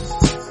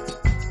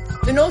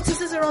The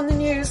notices are on the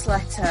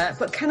newsletter,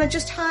 but can I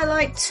just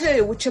highlight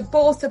two, which are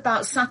both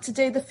about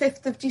Saturday the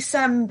 5th of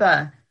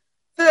December.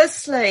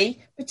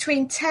 Firstly,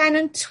 between 10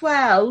 and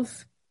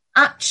 12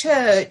 at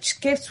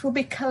church, gifts will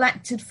be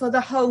collected for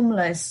the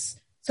homeless.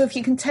 So if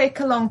you can take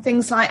along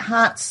things like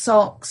hats,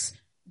 socks,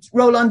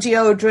 roll-on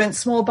deodorant,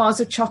 small bars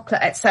of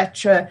chocolate,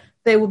 etc.,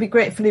 they will be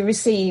gratefully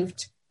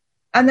received.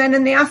 And then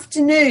in the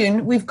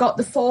afternoon, we've got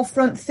the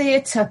Forefront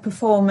Theatre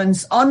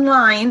performance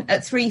online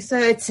at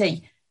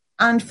 3:30.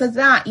 And for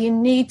that, you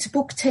need to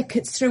book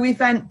tickets through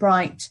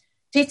Eventbrite.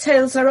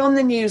 Details are on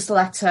the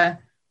newsletter,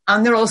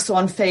 and they're also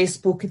on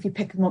Facebook if you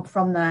pick them up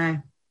from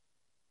there.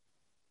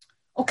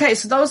 Okay,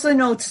 so those are the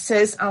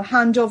notices. I'll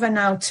hand over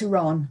now to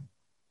Ron.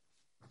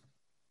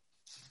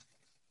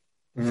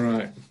 All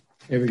right,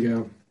 here we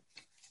go.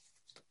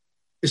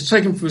 It's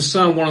taken from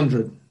Psalm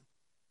 100.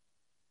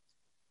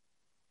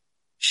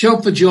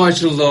 Shout for joy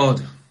to the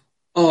Lord,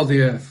 all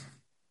the earth.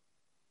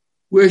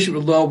 Worship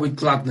the Lord with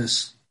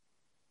gladness.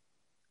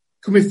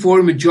 Come before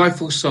him with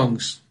joyful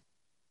songs.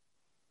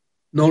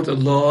 Know that the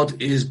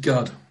Lord is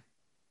God.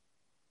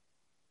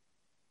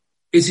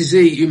 It is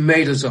he who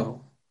made us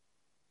all,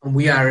 and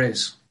we are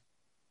his.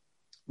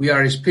 We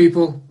are his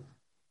people,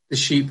 the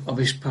sheep of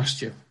his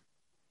pasture.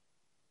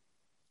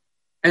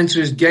 Enter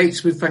his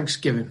gates with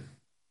thanksgiving,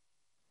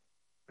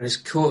 and his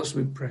courts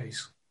with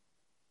praise.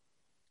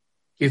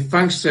 Give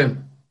thanks to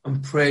him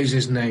and praise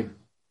his name.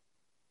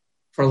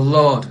 For the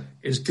Lord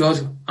is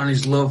good, and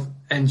his love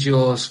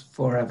endures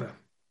forever.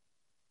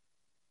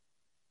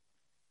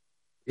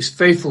 His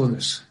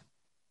faithfulness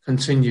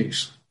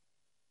continues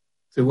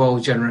through all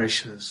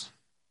generations.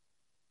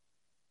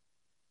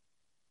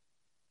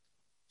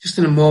 Just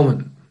in a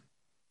moment,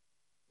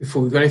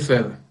 before we go any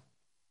further,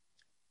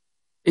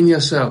 in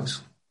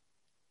yourselves,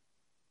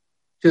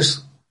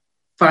 just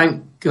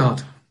thank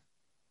God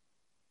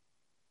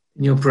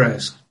in your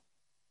prayers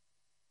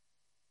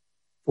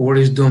for what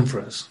he's done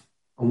for us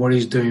and what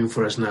he's doing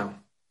for us now.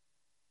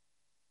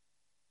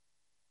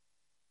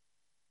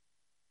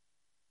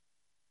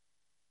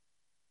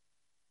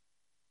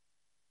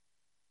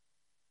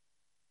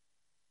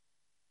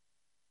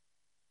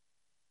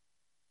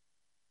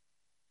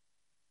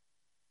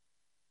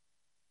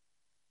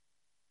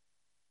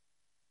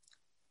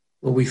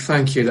 Lord, we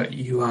thank you that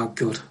you are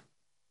good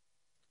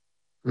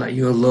and that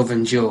your love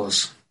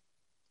endures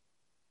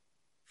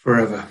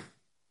forever.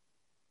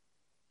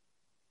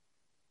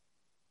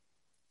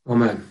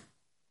 Amen.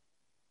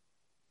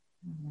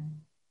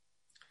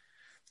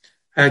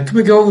 Can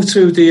we go over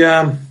to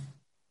the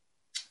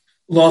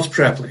Lord's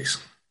Prayer, please?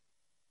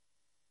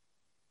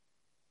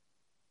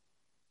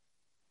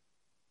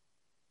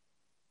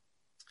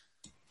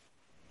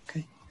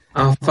 Okay.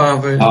 Our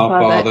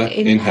Father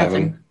in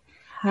heaven,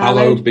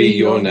 hallowed be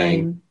your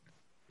name.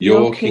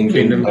 Your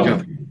kingdom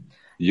come.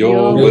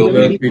 Your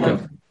will be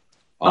done,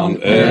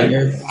 on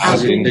earth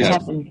as in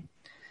heaven.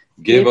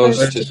 Give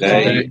us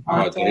today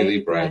our daily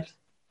bread.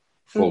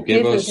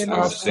 Forgive us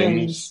our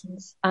sins,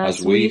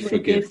 as we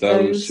forgive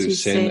those who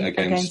sin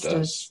against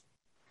us.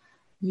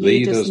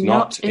 Lead us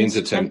not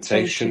into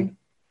temptation,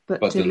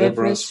 but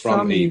deliver us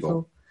from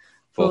evil.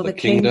 For the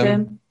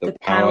kingdom, the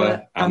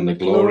power, and the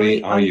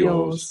glory are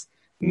yours,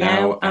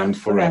 now and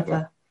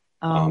forever.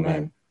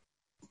 Amen.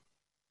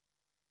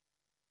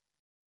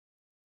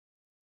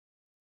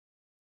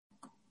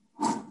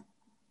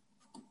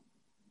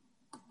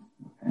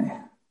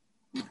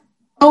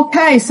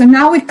 Okay, so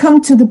now we come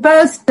to the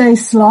birthday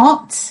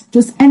slot.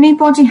 Does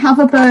anybody have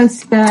a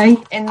birthday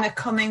in the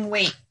coming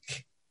week?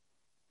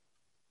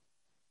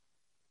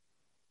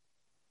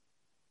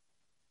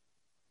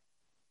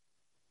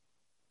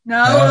 No?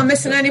 Am I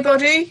missing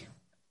anybody?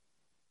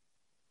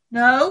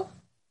 No?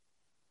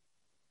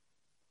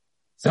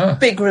 It's a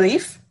big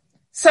relief.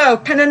 So,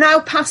 can I now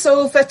pass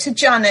over to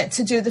Janet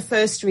to do the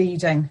first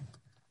reading?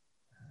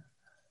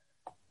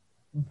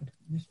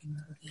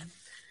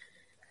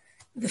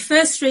 The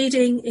first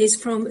reading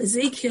is from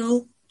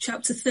Ezekiel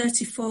chapter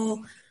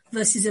 34,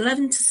 verses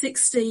 11 to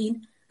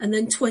 16, and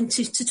then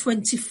 20 to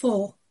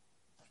 24.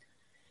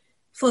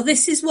 For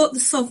this is what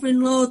the sovereign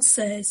Lord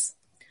says.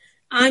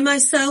 I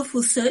myself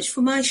will search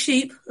for my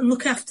sheep and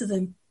look after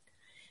them,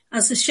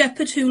 as a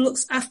shepherd who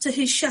looks after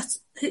his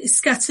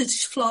scattered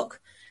flock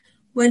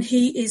when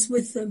he is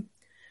with them.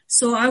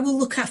 So I will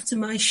look after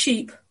my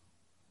sheep.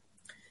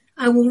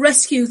 I will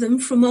rescue them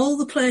from all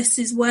the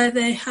places where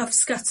they have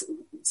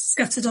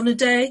scattered on a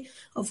day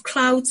of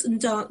clouds and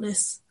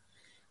darkness.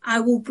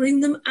 I will bring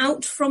them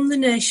out from the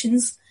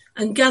nations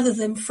and gather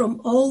them from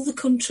all the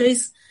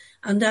countries,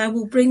 and I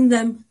will bring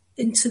them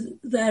into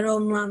their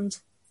own land.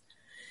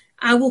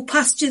 I will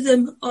pasture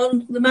them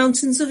on the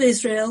mountains of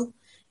Israel,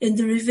 in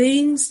the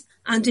ravines,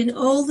 and in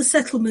all the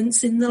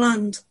settlements in the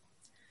land.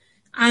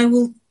 I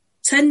will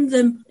tend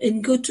them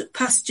in good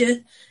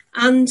pasture,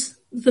 and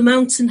the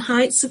mountain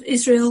heights of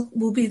Israel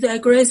will be their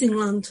grazing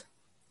land.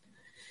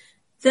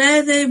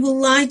 There they will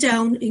lie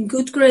down in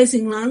good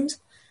grazing land,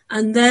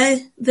 and there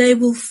they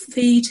will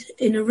feed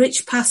in a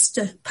rich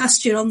pasture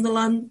on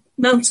the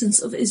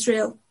mountains of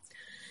Israel.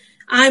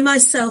 I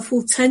myself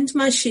will tend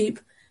my sheep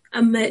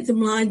and make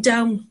them lie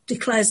down,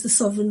 declares the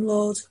sovereign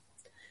Lord.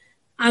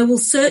 I will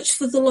search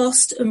for the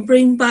lost and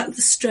bring back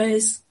the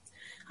strays.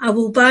 I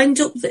will bind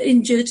up the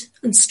injured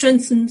and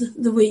strengthen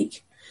the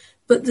weak,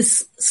 but the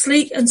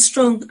sleek and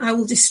strong I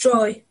will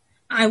destroy.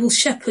 I will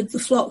shepherd the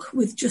flock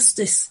with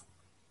justice.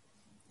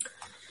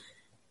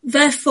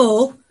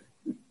 Therefore,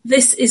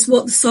 this is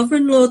what the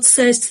sovereign Lord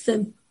says to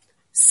them.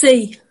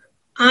 See,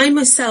 I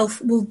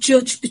myself will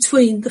judge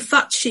between the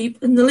fat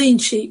sheep and the lean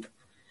sheep,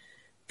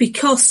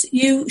 because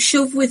you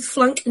shove with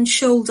flank and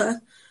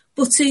shoulder,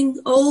 butting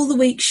all the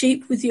weak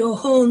sheep with your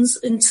horns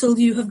until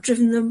you have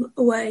driven them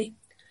away.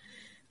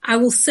 I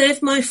will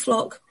save my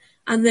flock,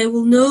 and they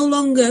will no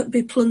longer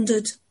be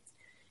plundered.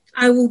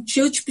 I will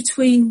judge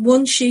between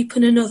one sheep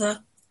and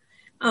another.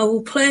 I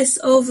will place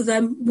over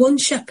them one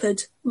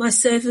shepherd, my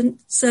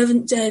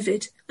servant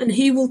David, and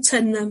he will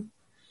tend them.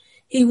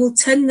 He will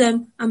tend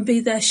them and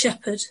be their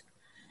shepherd.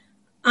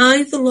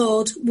 I, the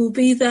Lord, will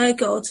be their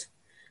God,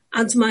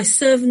 and my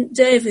servant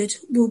David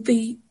will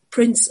be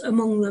prince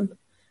among them.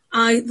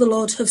 I, the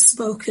Lord, have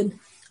spoken.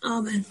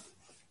 Amen.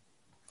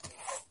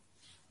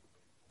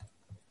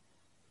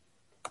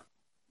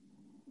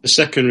 The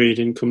second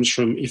reading comes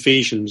from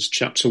Ephesians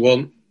chapter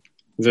 1,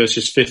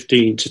 verses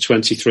 15 to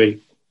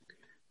 23,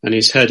 and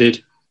is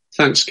headed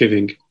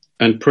Thanksgiving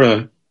and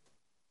Prayer.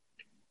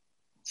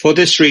 For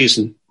this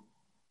reason,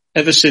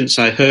 ever since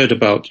I heard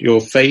about your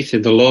faith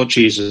in the Lord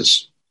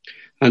Jesus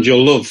and your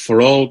love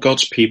for all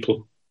God's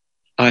people,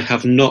 I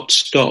have not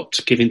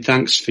stopped giving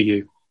thanks for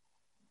you,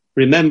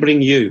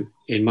 remembering you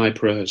in my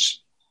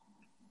prayers.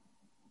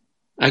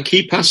 I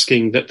keep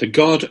asking that the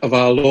God of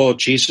our Lord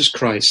Jesus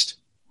Christ,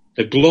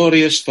 the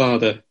glorious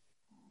Father,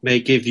 may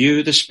give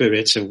you the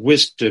spirit of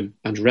wisdom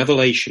and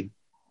revelation,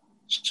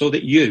 so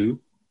that you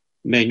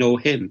may know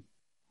him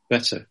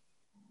better.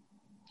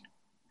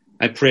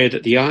 I pray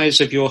that the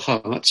eyes of your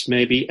hearts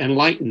may be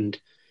enlightened,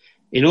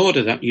 in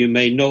order that you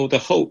may know the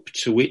hope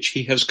to which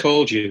he has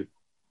called you,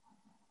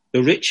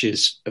 the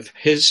riches of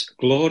his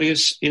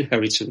glorious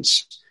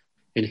inheritance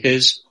in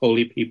his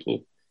holy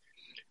people,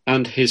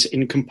 and his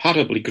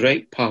incomparably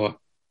great power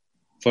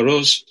for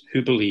us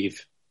who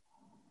believe.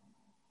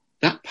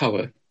 That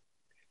power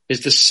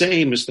is the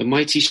same as the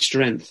mighty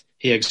strength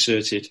he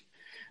exerted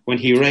when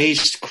he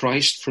raised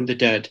Christ from the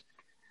dead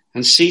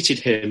and seated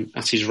him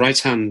at his right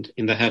hand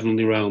in the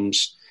heavenly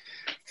realms,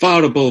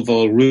 far above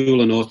all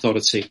rule and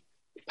authority,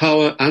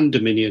 power and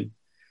dominion,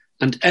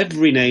 and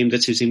every name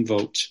that is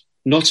invoked,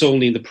 not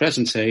only in the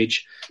present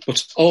age,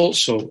 but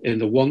also in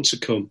the one to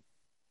come.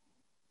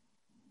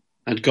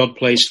 And God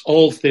placed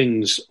all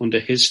things under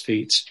his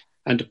feet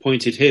and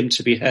appointed him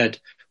to be head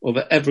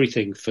over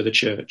everything for the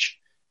church,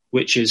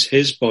 which is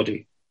his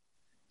body,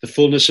 the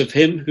fullness of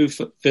him who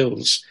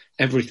fulfills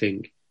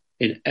everything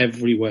in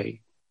every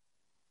way.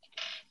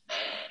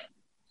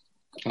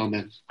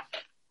 Amen.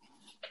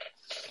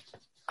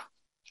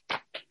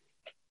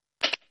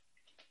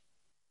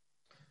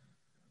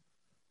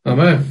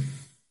 Amen.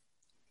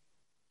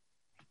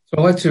 So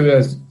I'd like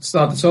to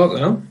start the talk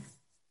now,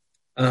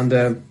 and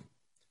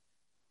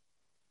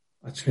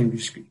I'll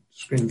change the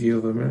screen view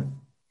over a minute.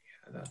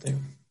 Yeah, that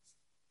thing.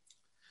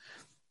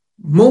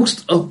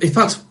 In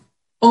fact,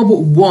 all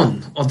but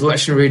one of the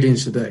lecture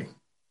readings today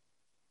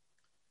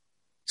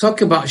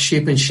talk about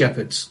sheep and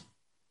shepherds.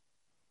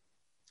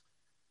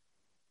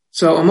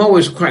 So I'm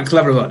always quite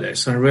clever about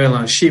this, and I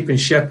realise sheep and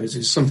shepherds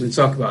is something to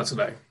talk about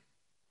today.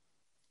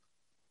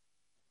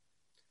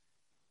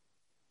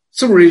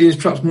 Some readings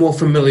perhaps more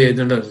familiar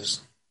than others.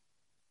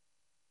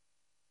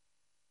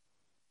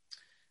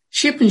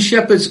 Sheep and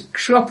shepherds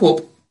crop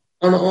up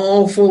an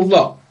awful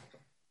lot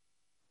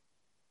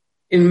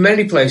in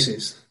many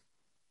places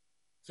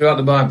throughout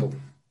the Bible.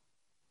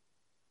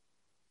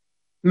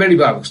 Many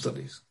Bible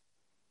studies.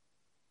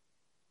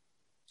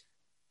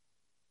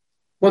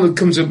 One that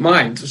comes to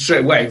mind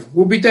straight away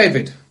will be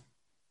David.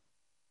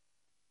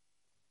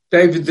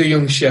 David the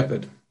young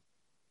shepherd.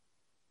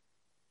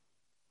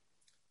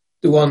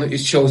 The one that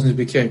is chosen to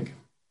be king.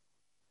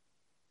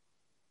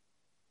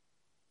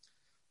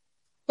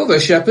 Other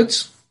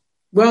shepherds,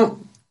 well,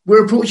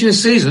 we're approaching a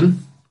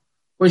season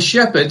when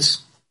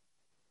shepherds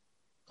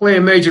play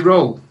a major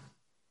role.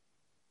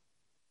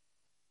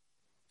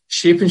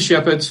 Sheep and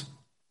shepherds,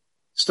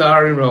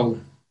 starring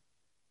role.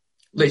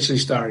 Literally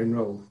starring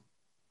role.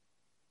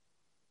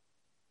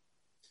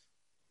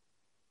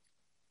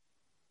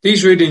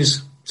 These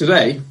readings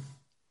today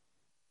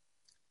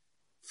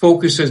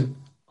focus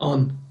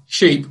on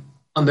sheep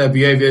and their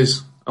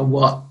behaviours and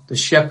what the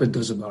shepherd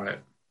does about it.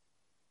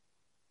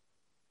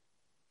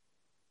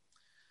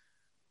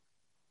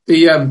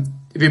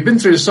 If you've been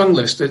through the song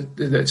list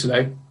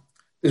today,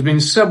 there's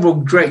been several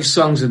great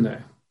songs in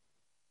there.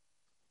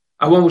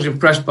 I was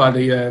impressed by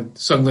the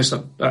song list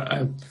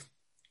that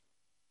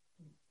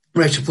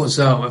Rachel puts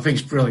out. I think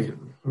it's brilliant.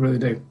 I really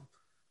do.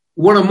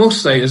 One I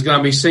must say is going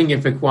to be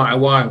singing for quite a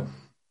while.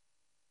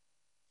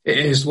 It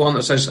is one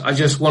that says, I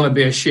just want to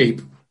be a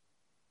sheep.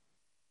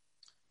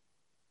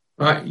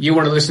 Right? You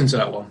want to listen to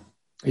that one.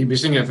 You'll be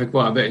singing it for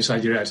quite a bit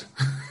inside your head.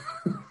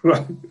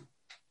 Right?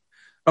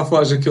 I thought it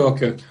was a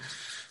corker.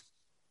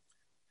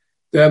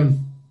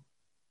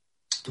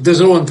 There's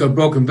another one called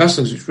Broken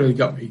Vessels, which really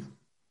got me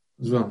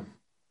as well.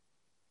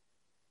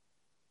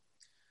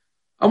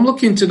 I'm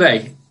looking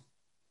today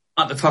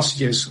at the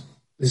passages,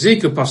 the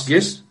Ezekiel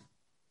passages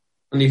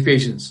and the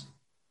Ephesians.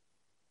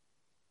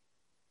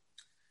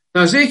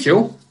 Now,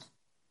 Ezekiel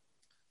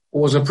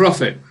was a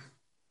prophet.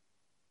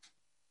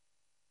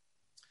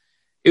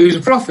 He was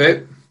a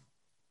prophet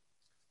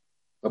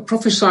that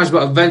prophesied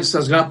about events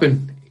that's going to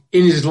happen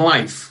in his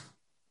life,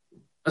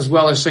 as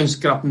well as things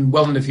that can happen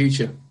well in the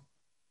future.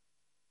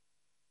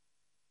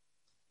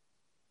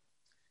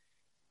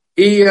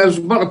 He was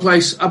about a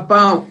place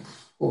about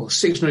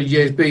 600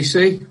 years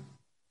BC,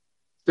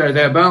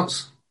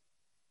 thereabouts.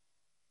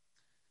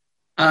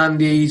 And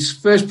his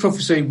first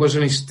prophecy was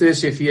in his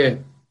 30th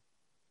year.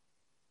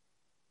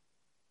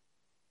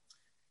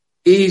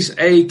 He's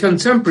a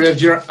contemporary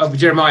of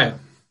Jeremiah.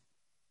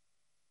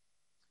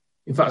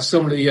 In fact,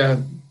 some of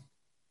the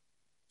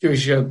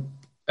Jewish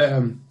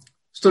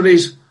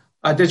studies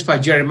identify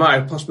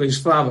Jeremiah, possibly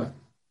his father.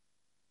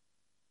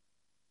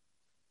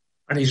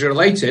 And he's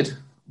related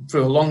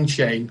through a long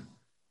chain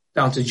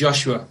down to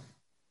Joshua.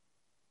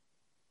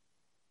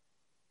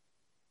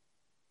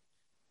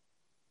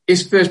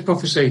 His first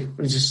prophecy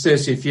was his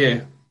 30th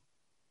year.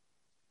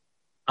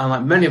 And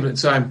like many of them at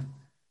the time,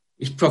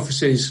 his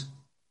prophecies,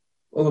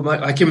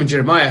 like him and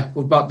Jeremiah,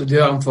 were about the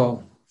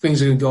downfall.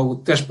 Things are going to go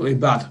desperately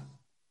bad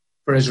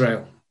for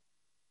Israel.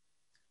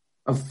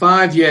 And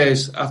 5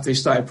 years after he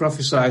started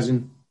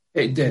prophesying,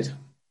 it did.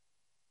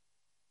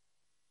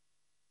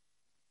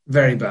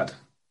 Very bad.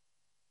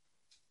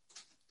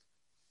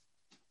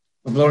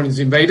 Babylonians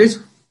invaded.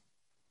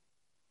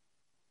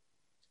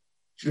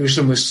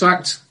 Jerusalem was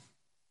sacked.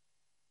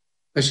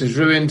 This was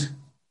ruined,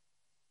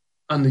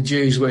 and the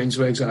Jews went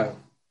into exile.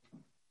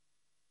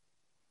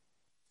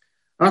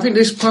 And I think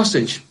this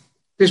passage,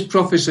 this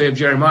prophecy of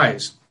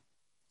Jeremiah's,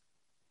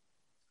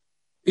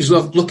 is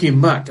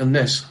looking back on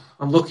this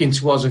and looking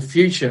towards a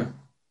future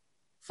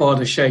for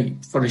the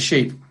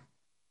sheep.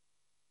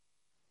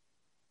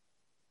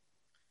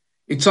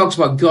 It talks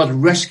about God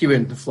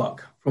rescuing the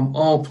flock from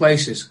all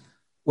places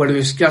where they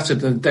were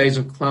scattered in the days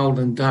of cloud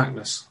and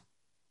darkness.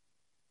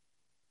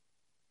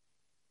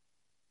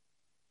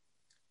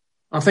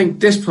 I think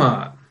this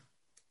passage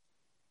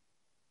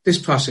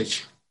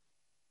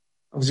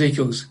of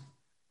Ezekiel's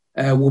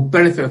will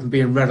benefit from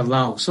being read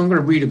aloud. So I'm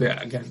going to read a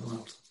bit again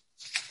aloud.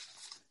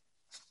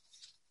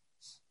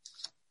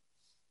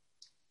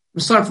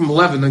 We'll start from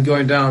 11 and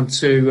going down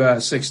to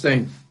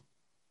 16.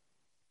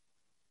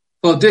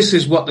 For this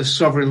is what the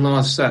sovereign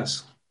Lord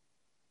says.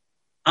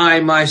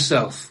 I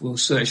myself will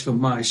search for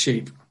my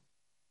sheep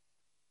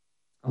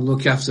and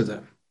look after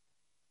them.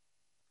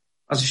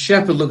 As a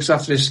shepherd looks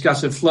after his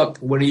scattered flock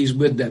when he is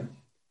with them,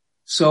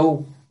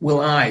 so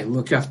will I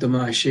look after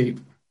my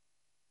sheep.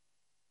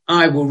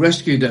 I will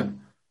rescue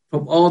them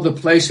from all the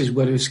places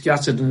where they were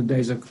scattered in the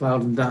days of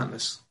cloud and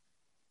darkness.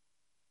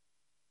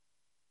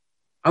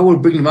 I will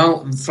bring them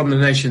out from the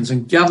nations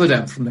and gather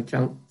them from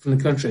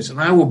the countries,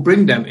 and I will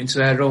bring them into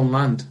their own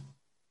land.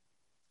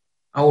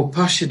 I will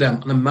pasture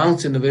them on the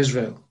mountain of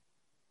Israel,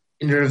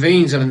 in the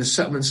ravines and in the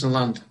settlements and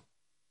land.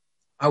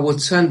 I will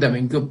tend them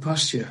in good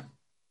pasture,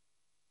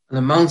 and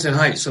the mountain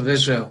heights of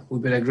Israel will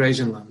be their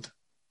grazing land.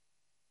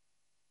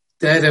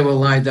 There they will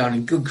lie down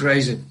in good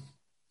grazing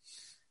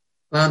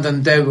land,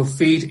 and they will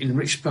feed in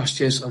rich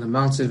pastures on the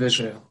mountain of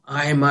Israel.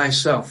 I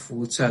myself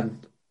will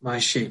tend my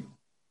sheep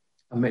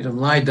and make them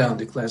lie down,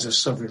 declares the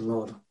sovereign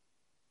Lord.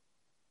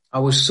 I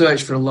will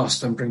search for the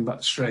lost and bring back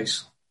the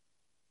strays.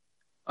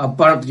 I'll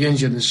bar up the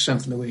injured and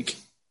strengthen the weak.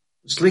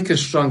 The sleek and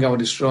strong I will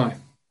destroy.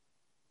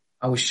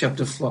 I will shepherd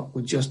the flock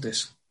with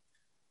justice.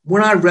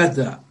 When I read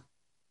that,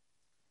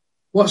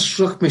 what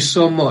struck me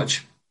so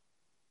much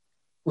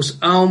was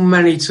how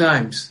many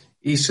times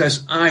he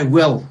says, I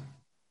will.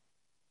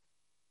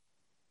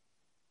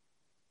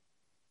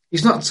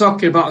 He's not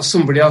talking about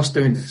somebody else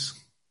doing this.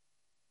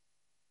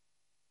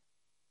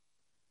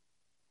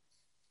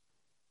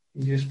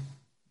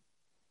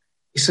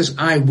 He says,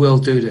 I will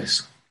do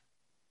this.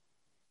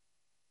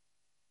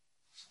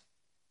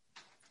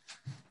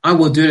 I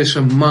will do this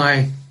for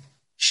my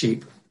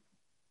sheep.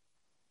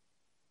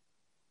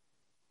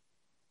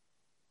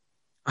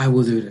 I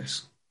will do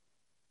this.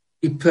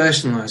 He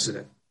personalized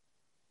it.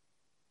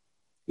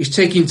 He's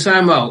taking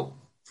time out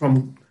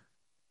from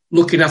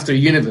looking after the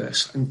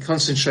universe and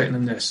concentrating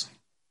on this.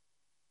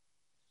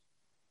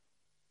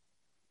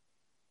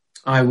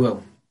 I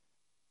will.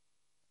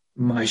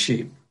 My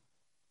sheep.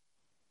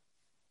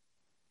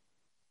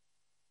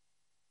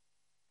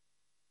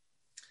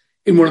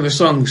 In one of the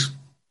songs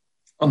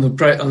on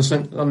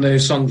the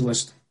songs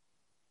list,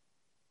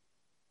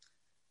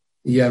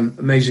 the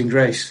Amazing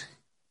Grace,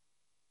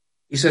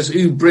 he says,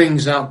 who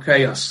brings our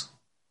chaos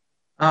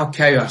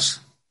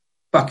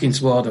back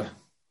into order?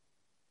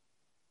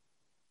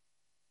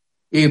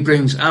 He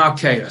brings our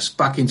chaos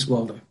back into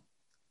order.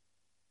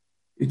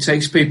 Who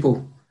takes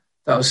people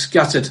that are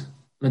scattered in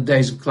the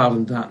days of cloud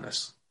and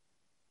darkness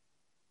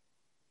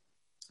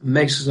and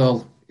makes us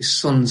all his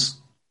sons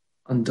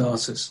and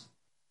daughters.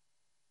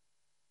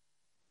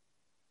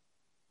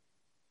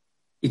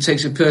 He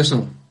takes it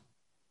personal.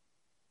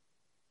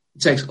 He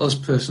takes us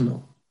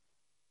personal.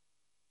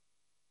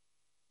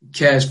 He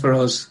cares for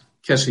us,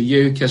 cares for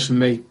you, cares for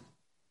me.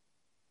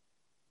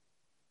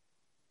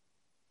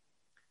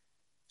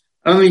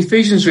 And the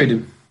Ephesians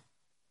reading.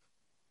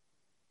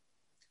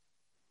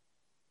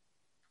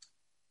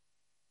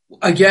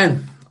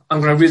 Again,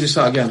 I'm going to read this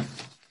out again.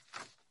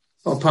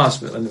 Or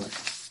parts of it, anyway.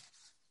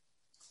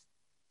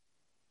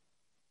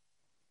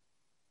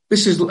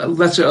 This is a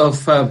letter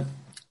of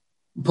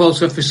Paul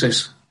to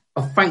Ephesus,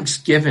 of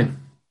thanksgiving.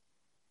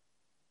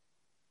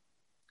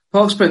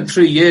 Paul spent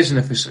 3 years in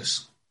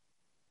Ephesus.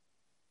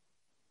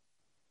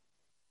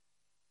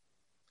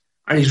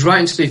 And he's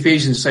writing to the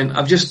Ephesians saying,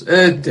 I've just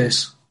heard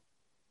this.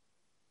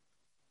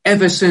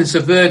 Ever since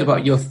I've heard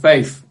about your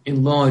faith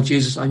in Lord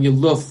Jesus and your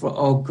love for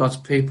all God's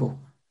people,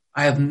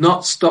 I have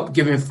not stopped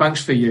giving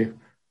thanks for you,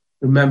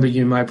 remember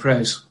you in my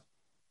prayers.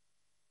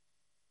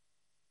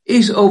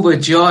 He's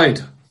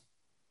overjoyed.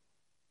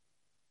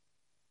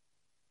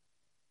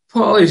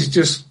 Paul is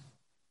just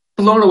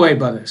blown away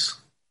by this.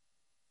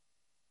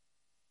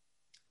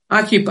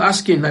 I keep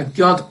asking that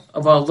God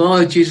of our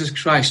Lord Jesus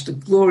Christ, the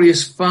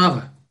glorious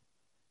Father,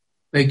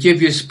 may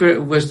give you a spirit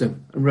of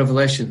wisdom and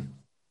revelation,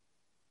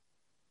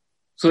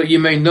 so that you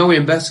may know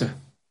him better.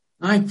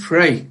 I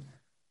pray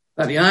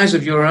that the eyes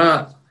of your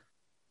heart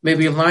may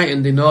be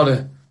enlightened in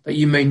order that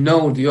you may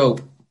know the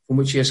hope from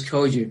which he has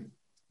called you,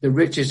 the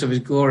riches of his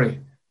glory,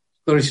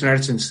 glorious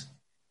inheritance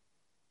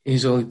in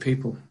his holy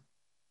people.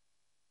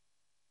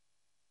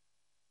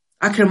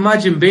 I can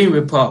imagine being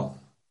with Paul,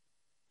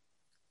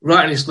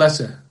 writing this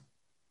letter,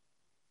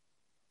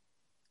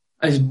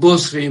 and his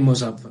buzz he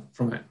must have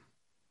from it.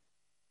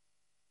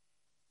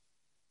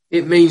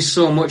 It means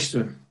so much to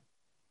him.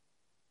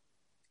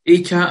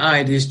 He can't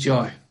hide his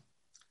joy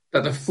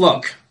that the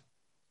flock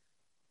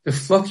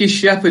he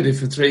shepherded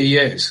for 3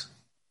 years,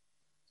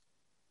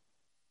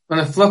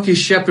 and the flock he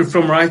shepherded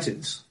from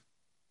writings,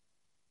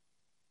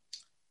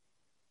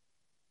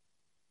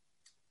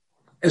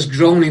 has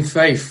grown in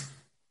faith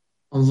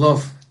and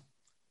love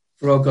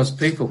for all God's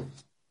people.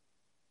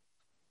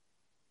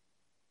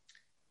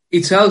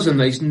 He tells them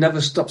that he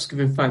never stops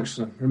giving thanks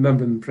for them,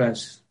 remembering the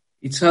prayers.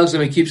 He tells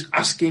them he keeps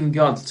asking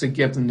God to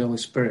give them the Holy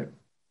Spirit.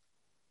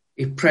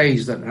 He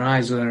prays that their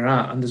eyes of their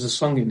heart, and there's a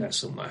song in there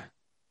somewhere,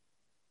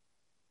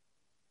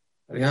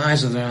 that the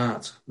eyes of their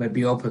heart may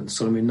be opened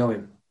so they may know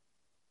him.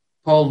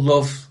 Paul's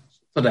love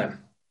for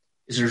them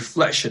is a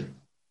reflection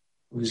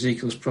of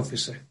Ezekiel's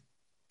prophecy.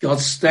 God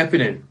stepping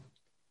in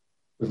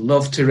with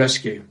love to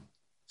rescue,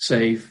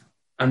 save,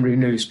 and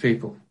renew his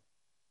people.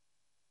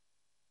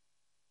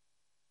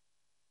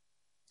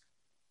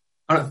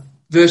 And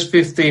verse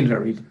 15, I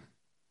read.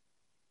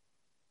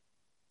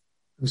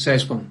 It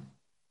says,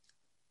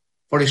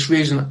 for this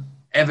reason,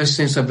 ever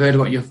since I've heard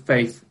about your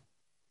faith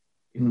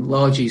in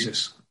Lord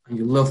Jesus and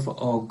your love for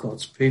all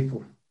God's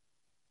people.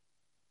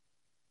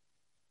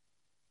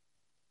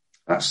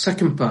 That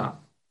second part,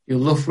 your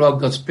love for all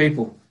God's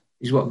people,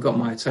 is what got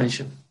my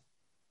attention.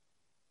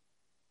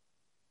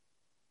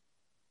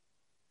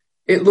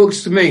 It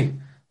looks to me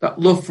that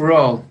love for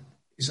all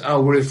is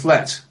how we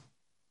reflect.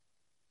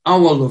 Our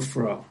love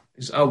for all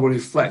is how we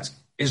reflect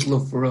his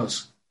love for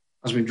us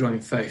as we grow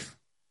in faith.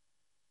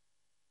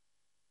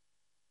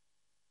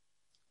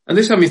 And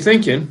this had me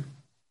thinking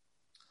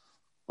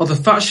of the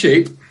fat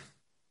sheep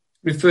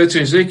referred to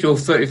in Ezekiel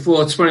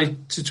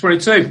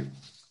 34:20-22.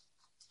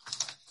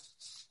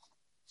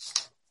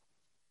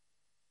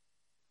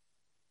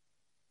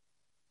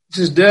 It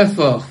says,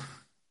 therefore,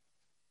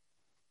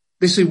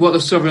 this is what the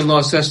sovereign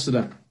Lord says to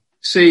them.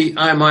 See,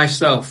 I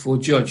myself will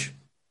judge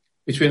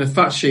between the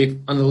fat sheep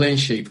and the lean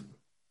sheep.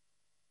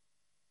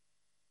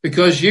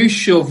 Because you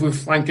shove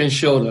with flank and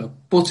shoulder,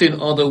 put in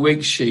all the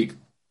weak sheep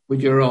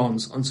with your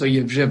horns until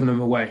you've driven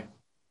them away.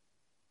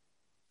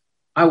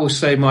 I will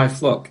save my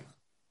flock,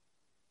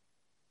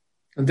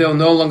 and they will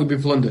no longer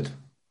be plundered.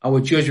 I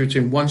will judge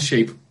between one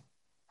sheep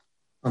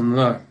and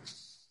another.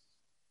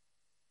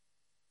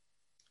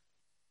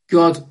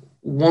 God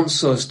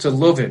wants us to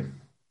love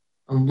him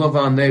and love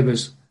our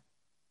neighbours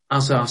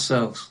as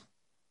ourselves.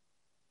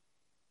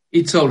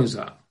 He told us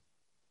that.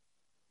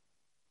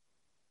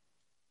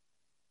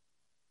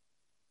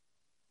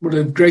 One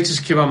of the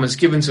greatest commandments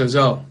given to us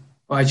all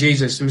by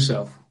Jesus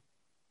himself.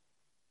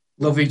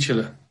 Love each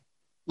other.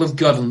 Love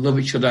God and love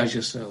each other as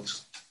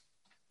yourselves.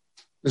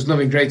 There's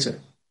nothing greater.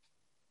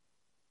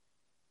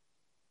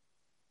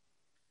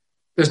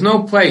 There's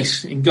no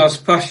place in God's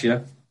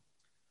pasture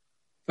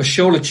for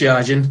shoulder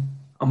charging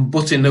and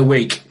butting the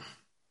weak.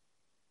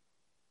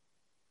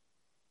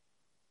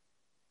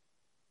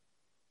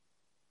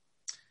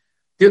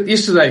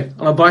 Yesterday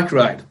on a bike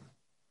ride,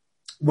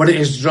 when it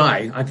is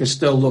dry, I can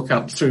still look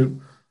up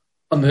through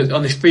on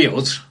the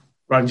fields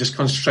rather than just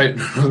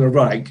concentrating on the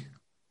bike.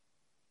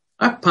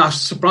 I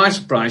passed, surprise,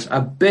 surprise,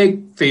 a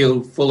big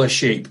field full of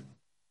sheep.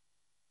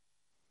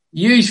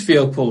 Huge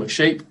field full of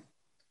sheep,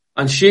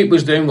 and sheep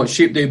was doing what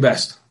sheep do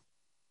best.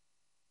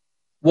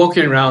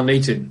 Walking around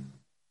eating.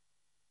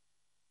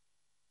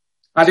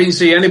 I didn't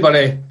see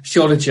anybody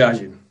shoulder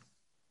charging.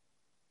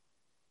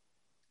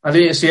 I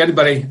didn't see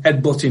anybody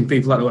headbutting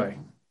people out of the way.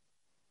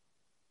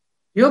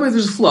 You know, if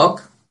there's a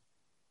flock,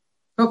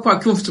 felt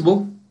quite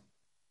comfortable,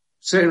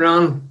 sitting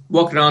around,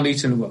 walking around,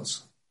 eating the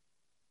words.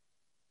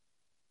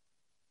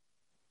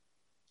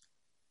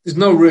 There's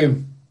no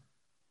room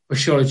for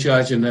shoulder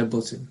charging and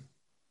headbutting.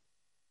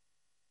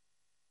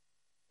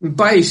 And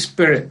by His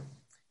Spirit,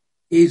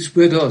 He's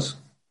with us,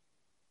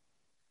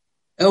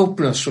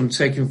 helping us from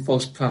taking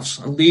false paths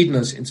and leading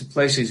us into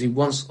places He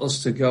wants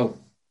us to go.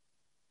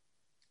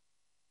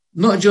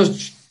 Not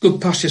just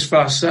good pastures for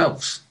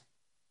ourselves,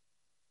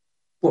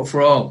 but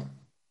for all.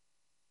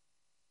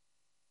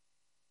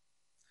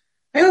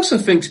 I also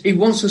think He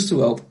wants us to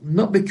help,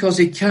 not because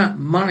He can't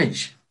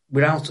manage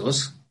without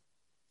us.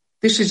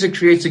 This is the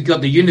creator God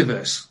of the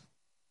universe.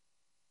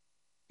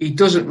 He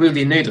doesn't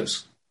really need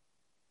us.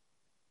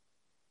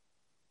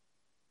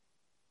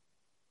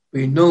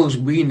 But He knows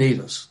we need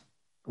us,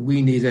 and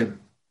we need Him.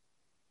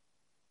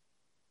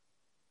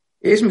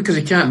 It isn't because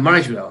He can't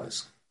manage without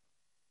us,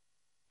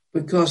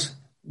 because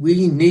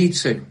we need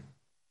to.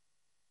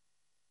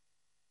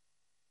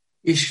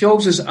 He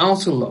shows us how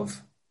to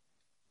love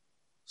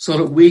so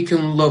that we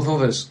can love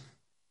others.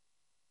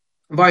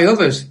 And by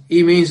others,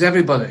 He means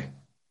everybody.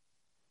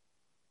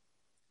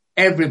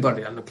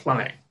 Everybody on the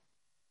planet.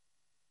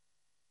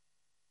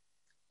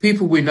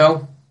 People we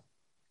know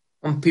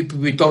and people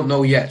we don't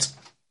know yet.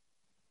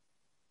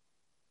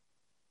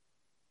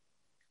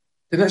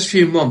 The next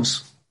few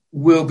months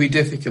will be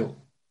difficult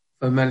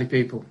for many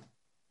people.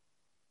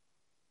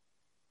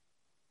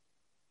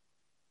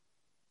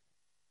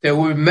 There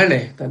will be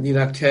many that need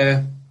our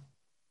care,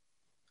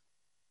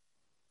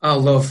 our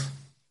love,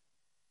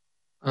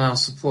 and our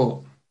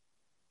support.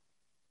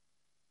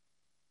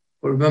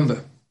 But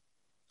remember,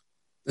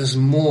 there's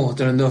more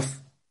than enough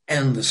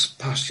endless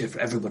pasture for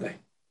everybody.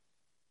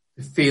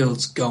 The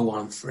fields go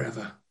on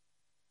forever.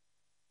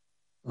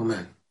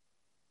 Amen.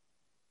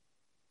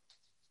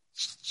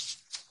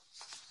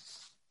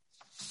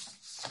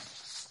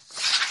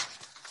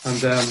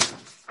 And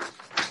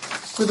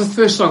with the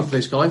first song,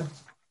 please, Colin.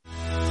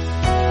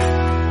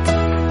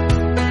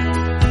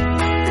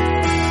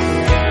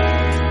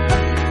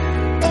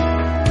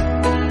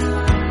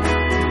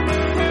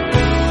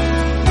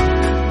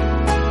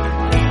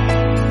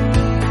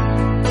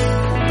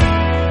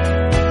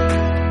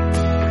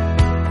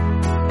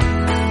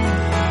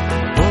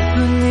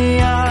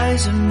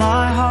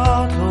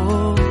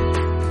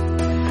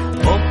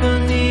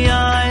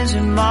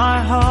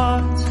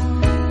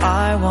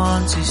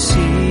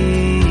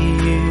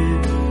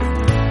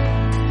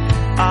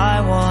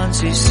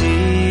 To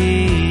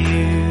see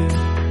you.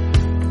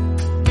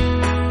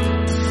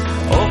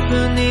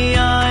 Open the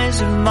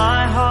eyes of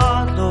my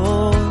heart,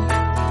 Lord.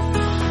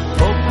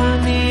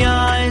 Open the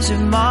eyes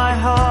of my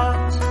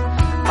heart.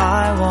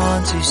 I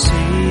want to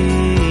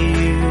see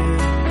you.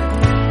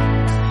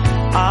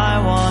 I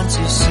want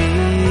to see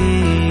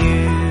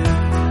you.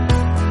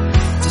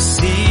 To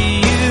see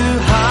you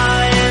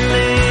high and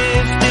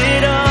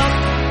lifted up,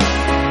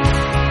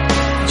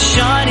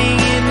 shining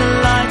in the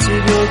light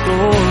of your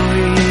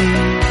glory.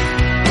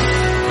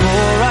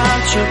 Pour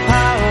out your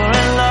power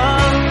and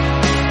love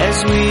as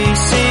we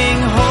sing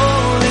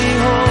holy,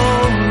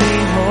 holy,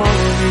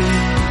 holy.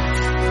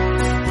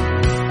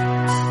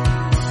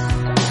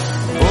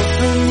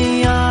 Open the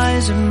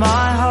eyes of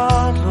my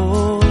heart.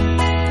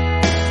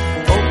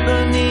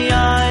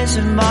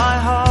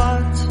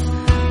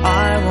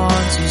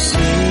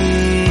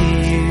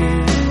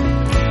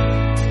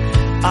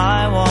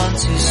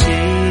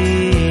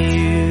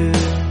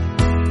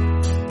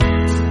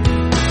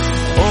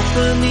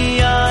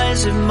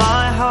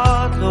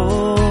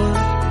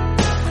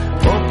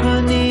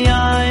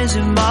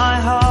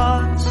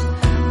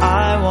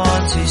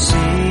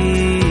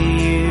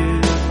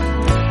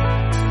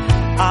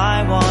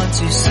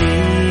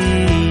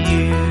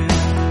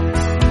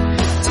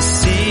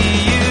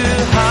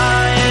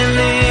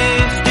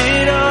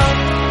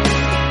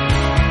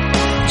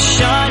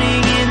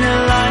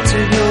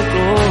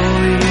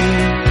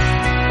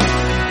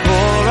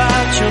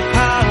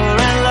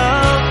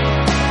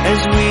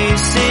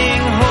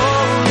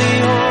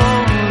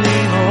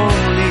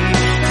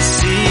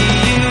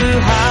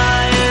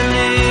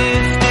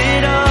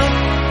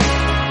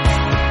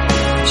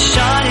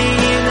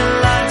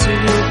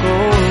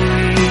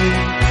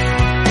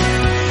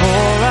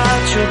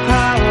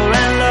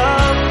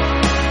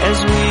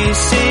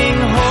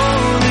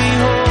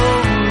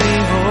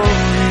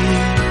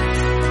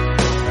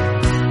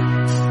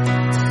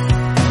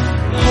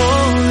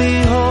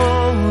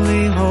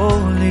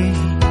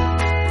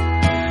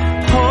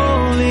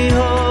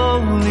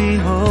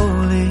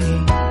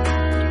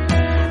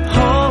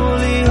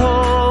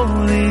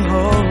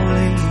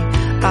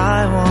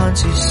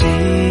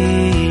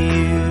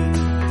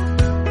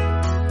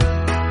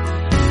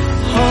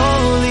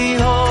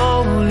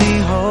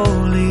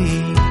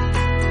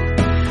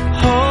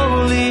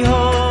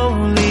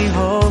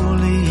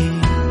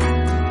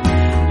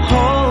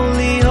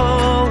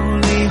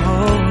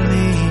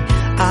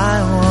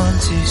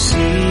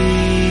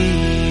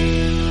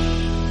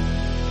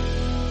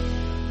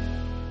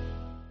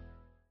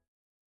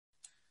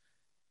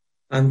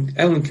 And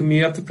Ellen, can we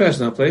have the prayers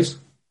now, please?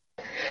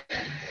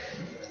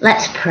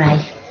 Let's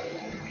pray.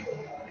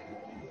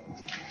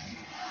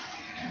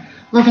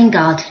 Loving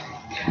God,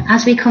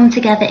 as we come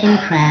together in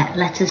prayer,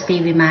 let us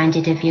be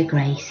reminded of your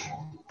grace.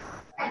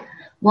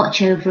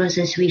 Watch over us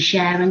as we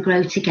share and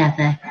grow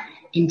together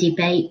in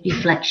debate,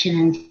 reflection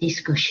and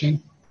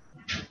discussion.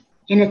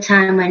 In a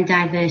time when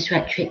diverse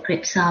rhetoric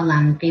grips our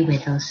land, be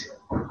with us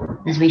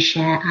as we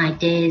share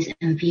ideas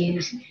and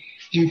views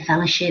in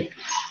fellowship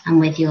and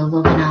with your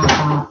love in our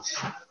hearts.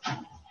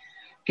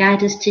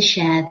 Guide us to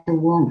share the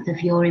warmth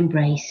of your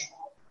embrace,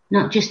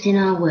 not just in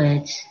our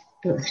words,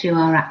 but through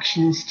our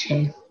actions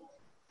too.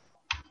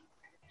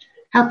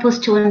 Help us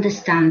to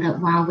understand that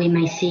while we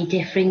may see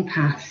differing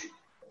paths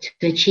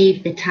to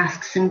achieve the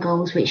tasks and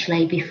goals which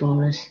lay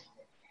before us,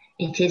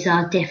 it is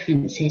our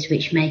differences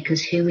which make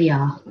us who we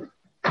are,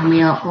 and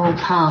we are all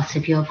part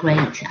of your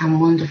great and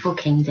wonderful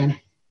kingdom.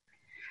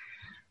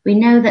 We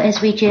know that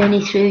as we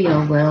journey through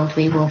your world,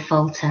 we will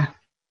falter,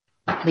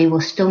 we will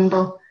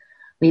stumble,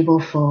 we will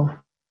fall,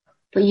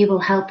 but you will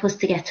help us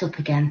to get up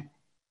again.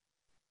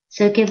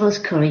 So give us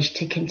courage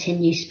to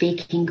continue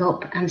speaking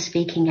up and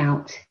speaking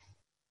out,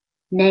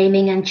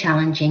 naming and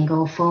challenging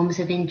all forms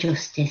of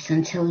injustice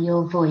until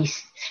your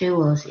voice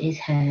through us is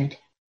heard.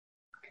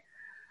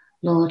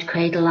 Lord,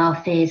 cradle our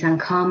fears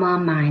and calm our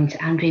minds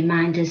and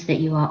remind us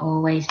that you are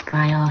always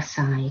by our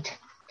side.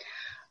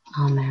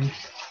 Amen.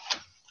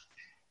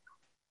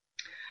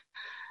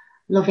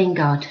 Loving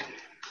God,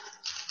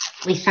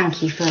 we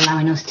thank you for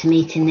allowing us to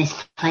meet in this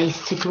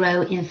place to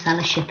grow in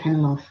fellowship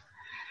and love,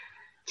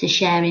 to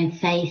share in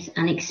faith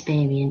and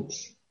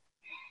experience.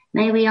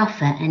 May we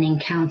offer and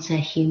encounter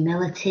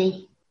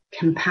humility,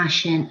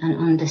 compassion and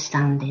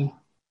understanding.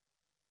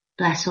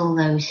 Bless all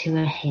those who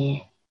are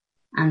here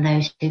and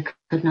those who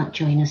could not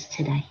join us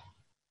today.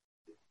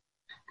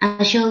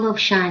 As your love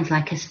shines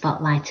like a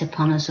spotlight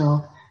upon us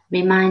all,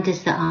 remind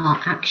us that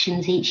our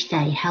actions each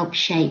day help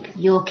shape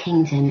your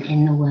kingdom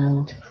in the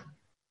world.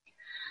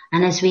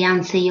 And as we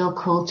answer your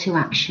call to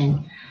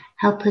action,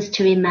 help us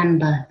to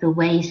remember the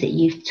ways that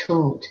you've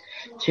taught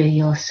through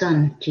your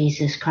Son,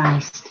 Jesus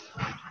Christ.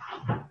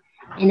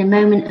 In a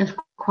moment of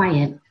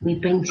quiet, we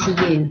bring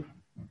to you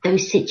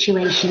those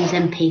situations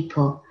and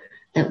people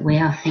that we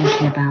are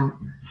thinking about.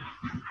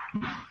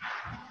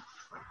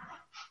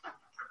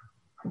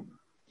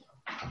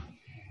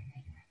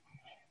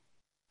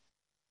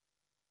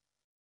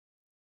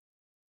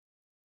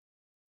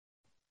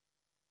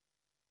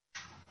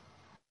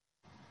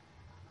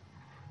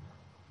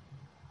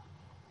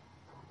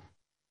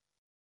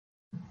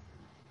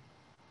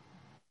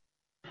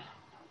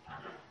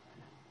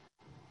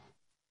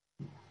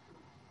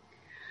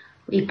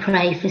 We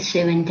pray for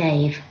Sue and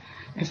Dave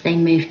as they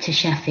move to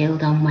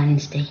Sheffield on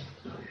Wednesday.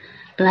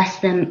 Bless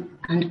them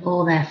and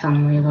all their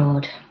family,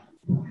 Lord.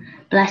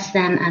 Bless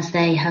them as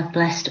they have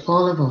blessed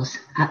all of us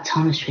at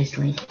Thomas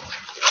Risley.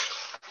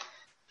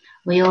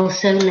 We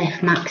also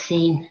lift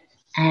Maxine,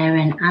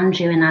 Aaron,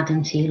 Andrew and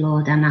Adam to you,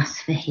 Lord, and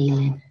ask for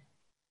healing.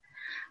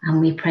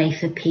 And we pray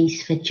for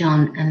peace for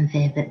John and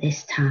Viv at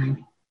this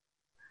time.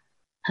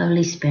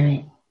 Holy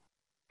Spirit,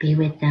 be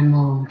with them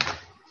all.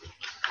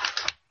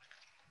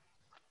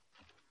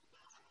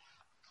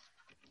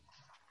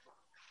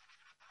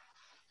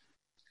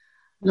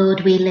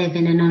 Lord, we live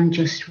in an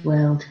unjust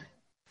world.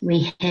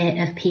 We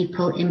hear of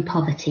people in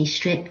poverty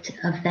stripped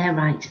of their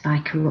rights by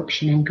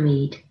corruption and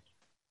greed.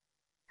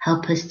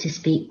 Help us to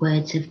speak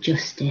words of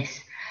justice.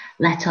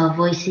 Let our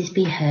voices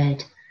be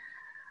heard.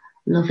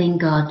 Loving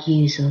God,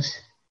 use us.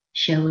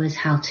 Show us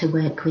how to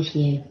work with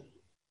you.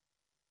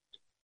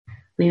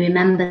 We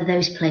remember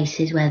those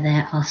places where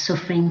there are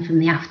suffering from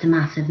the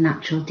aftermath of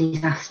natural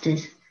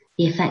disasters,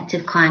 the effect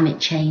of climate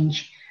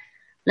change.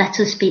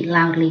 Let us speak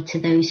loudly to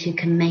those who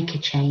can make a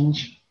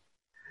change.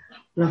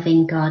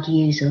 Loving God,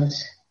 use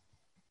us.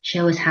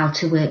 Show us how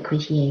to work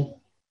with you.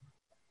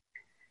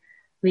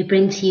 We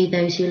bring to you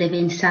those who live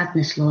in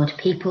sadness, Lord,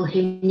 people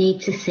who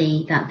need to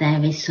see that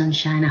there is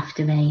sunshine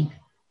after rain.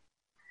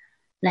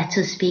 Let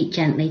us speak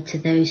gently to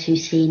those who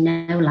see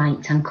no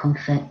light and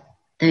comfort,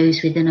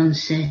 those with an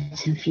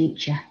uncertain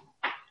future.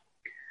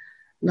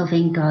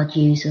 Loving God,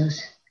 use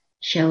us.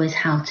 Show us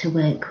how to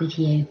work with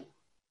you.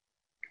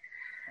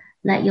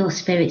 Let your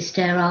Spirit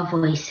stir our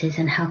voices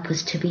and help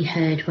us to be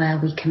heard where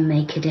we can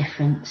make a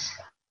difference.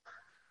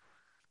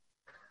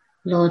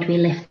 Lord, we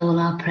lift all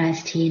our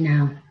prayers to you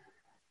now.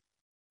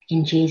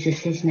 In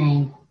Jesus'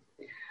 name,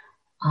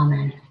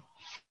 amen.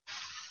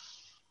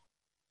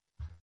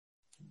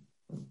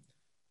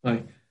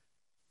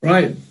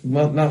 Right,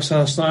 well, that's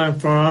our time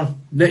for our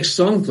next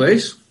song,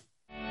 please.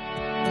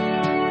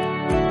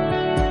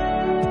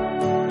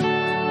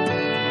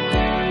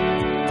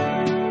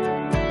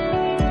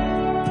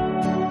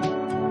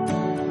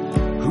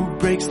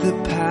 Breaks the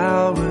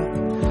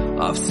power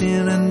of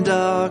sin and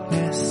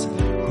darkness,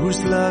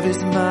 whose love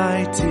is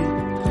mighty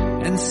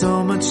and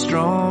so much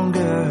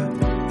stronger,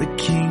 the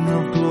King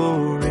of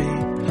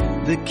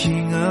glory, the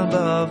King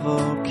above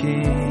all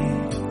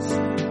kings,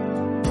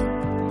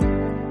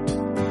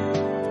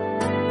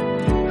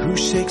 who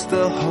shakes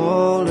the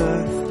whole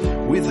earth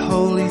with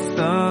holy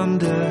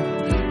thunder,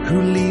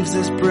 who leaves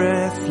us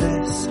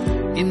breathless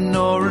in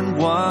awe and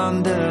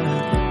wonder.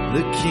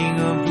 The King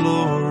of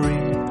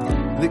glory,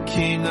 the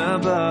King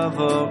above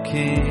all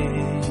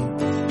kings.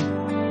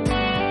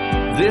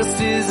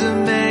 This is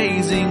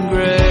amazing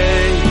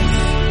grace.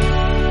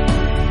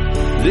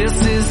 This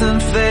is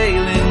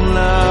unfailing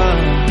love,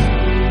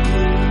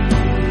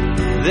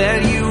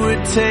 that you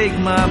would take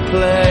my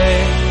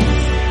place,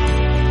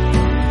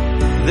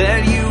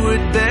 that you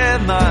would bear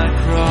my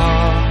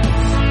cross,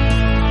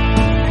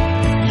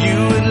 you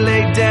would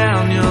lay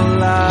down your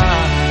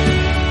life,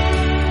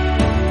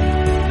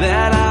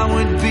 that I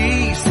would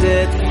be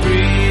set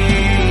free.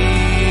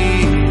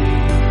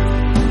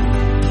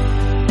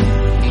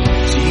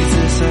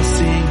 Jesus, I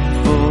sing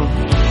for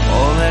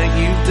all that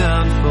you've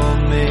done for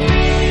me.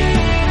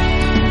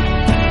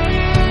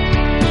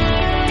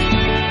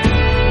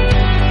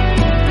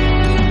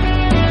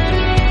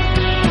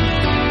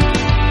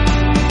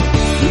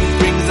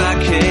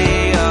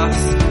 Chaos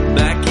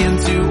back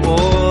into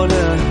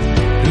order,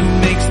 who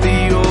makes the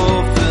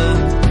orphan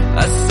a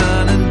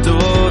son and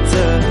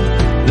daughter.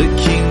 The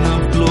King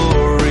of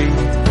glory,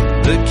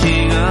 the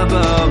King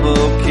above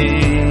all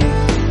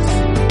kings,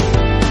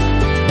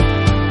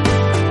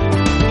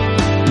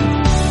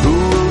 who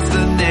rules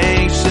the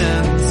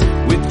nations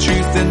with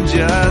truth and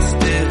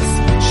justice,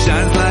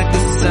 shines like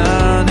the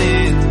sun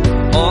in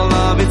all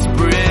of its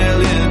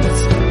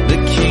brilliance. The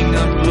King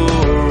of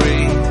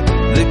glory,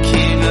 the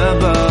King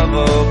above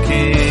all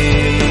kings.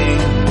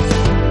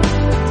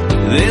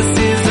 This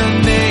is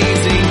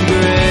amazing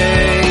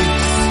grace.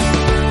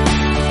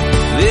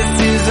 This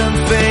is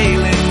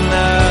unfailing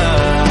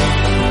love,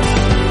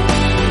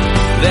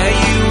 that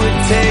you would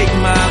take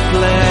my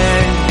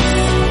place,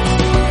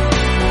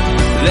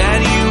 that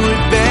you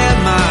would bear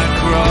my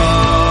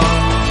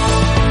cross,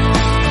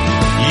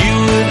 you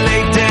would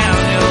lay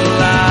down your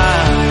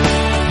life,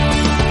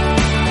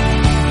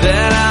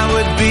 that I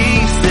would be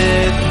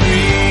set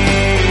free.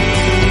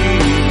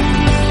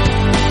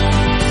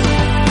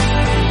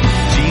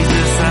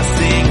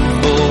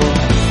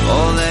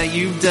 All that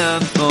you've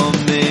done for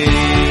me.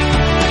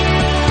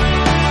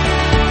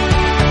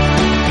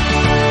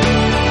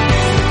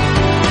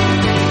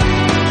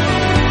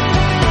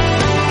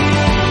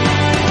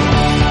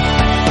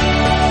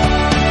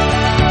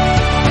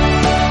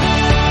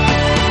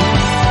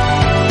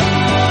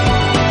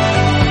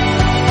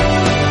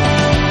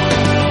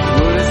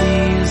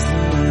 Worthy is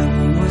the Lamb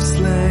who was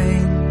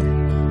slain.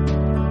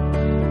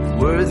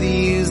 Worthy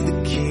is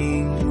the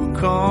King who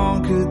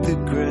conquered the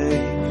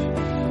grave.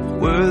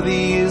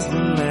 Worthy is the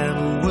Lamb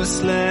who was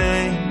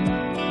slain.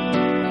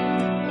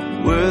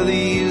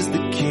 Worthy is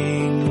the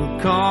King who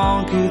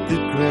conquered the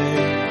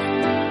grave.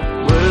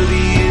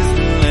 Worthy is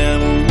the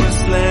Lamb who was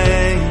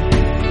slain.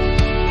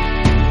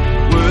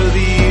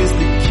 Worthy is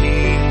the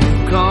King who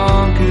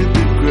conquered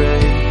the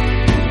grave.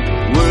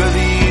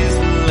 Worthy is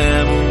the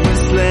Lamb who was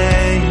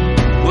slain.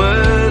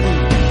 Worthy,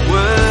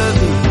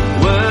 worthy,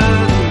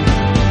 worthy.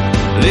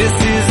 This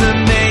is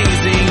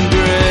amazing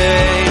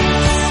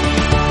grace.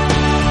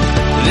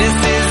 This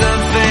is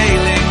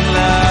unfailing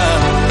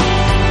love,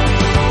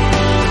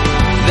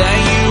 that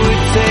you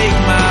would take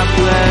my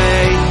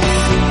place,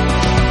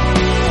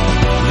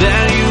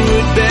 that you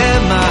would bear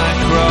my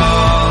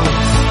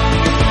cross,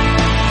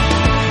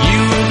 you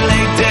would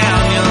lay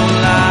down your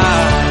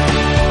life,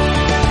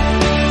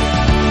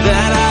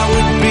 that I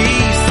would be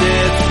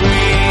set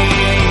free.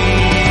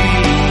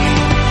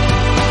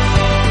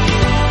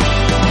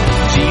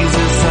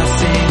 Jesus, I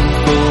sing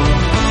for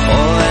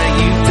all that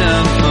you've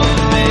done for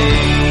me.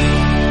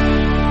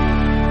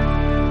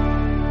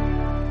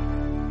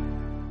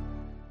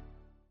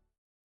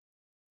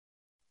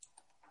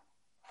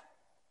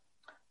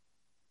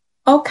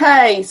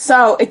 Okay,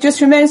 so it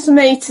just remains for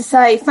me to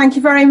say thank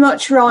you very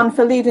much, Ron,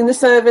 for leading the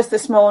service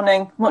this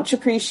morning. Much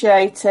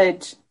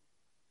appreciated.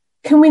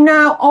 Can we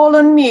now all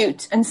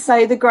unmute and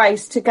say the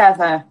grace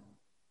together?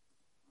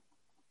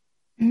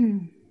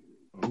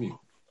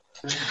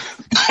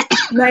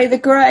 May the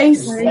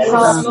grace of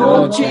our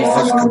Lord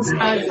Jesus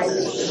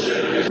Christ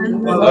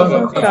and the love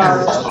of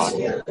God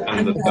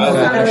and the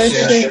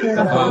fellowship of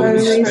the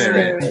Holy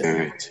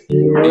Spirit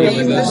be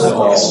with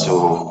us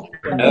all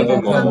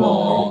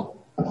evermore.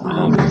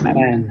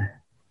 Amen.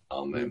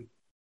 Amen.